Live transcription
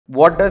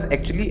what does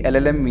actually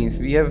LLM means?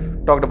 We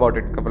have talked about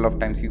it a couple of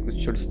times. You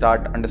should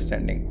start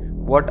understanding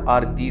what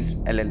are these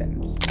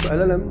LLMs. So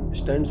LLM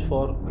stands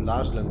for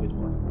large language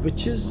model,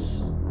 which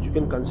is, you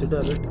can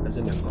consider it as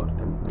an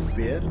algorithm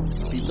where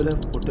people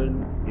have put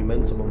in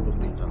immense amount of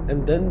data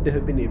and then they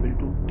have been able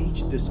to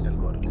teach this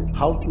algorithm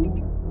how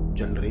to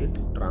generate,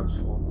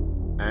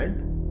 transform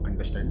and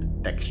understand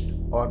text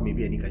or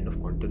maybe any kind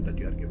of content that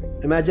you are giving.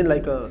 Imagine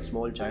like a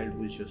small child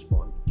who is just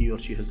born. He or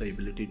she has the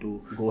ability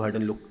to go ahead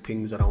and look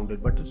things around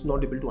it, but it's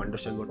not able to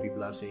understand what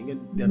people are saying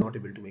and they are not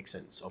able to make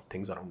sense of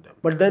things around them.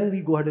 But then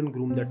we go ahead and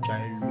groom that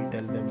child, we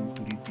tell them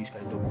to read these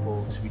kind of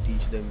books, we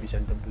teach them, we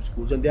send them to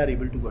schools and they are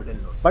able to go ahead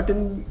and learn. But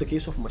in the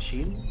case of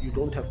machine, you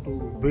don't have to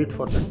wait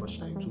for that much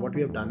time. So what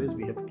we have done is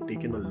we have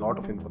taken a lot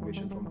of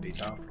information from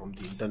data, from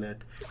the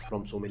internet,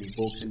 from so many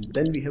books, and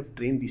then we have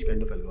trained these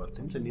kind of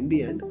algorithms, and in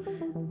the end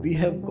we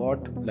have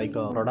got like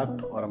a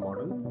product or a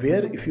model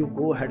where if you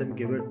go ahead and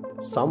give it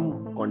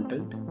some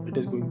content, it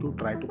is going to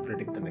try to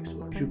predict the next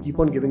word. If you keep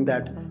on giving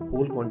that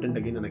whole content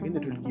again and again,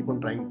 it will keep on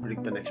trying to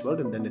predict the next word,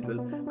 and then it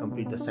will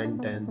complete the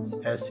sentence,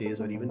 essays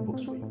or even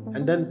books for you.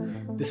 And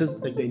then this is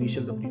like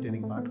the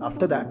pre-training part.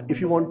 After that, if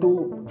you want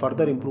to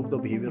further improve the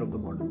behavior of the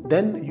model,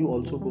 then you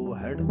also go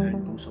ahead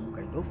and do some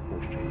kind of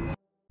post-training.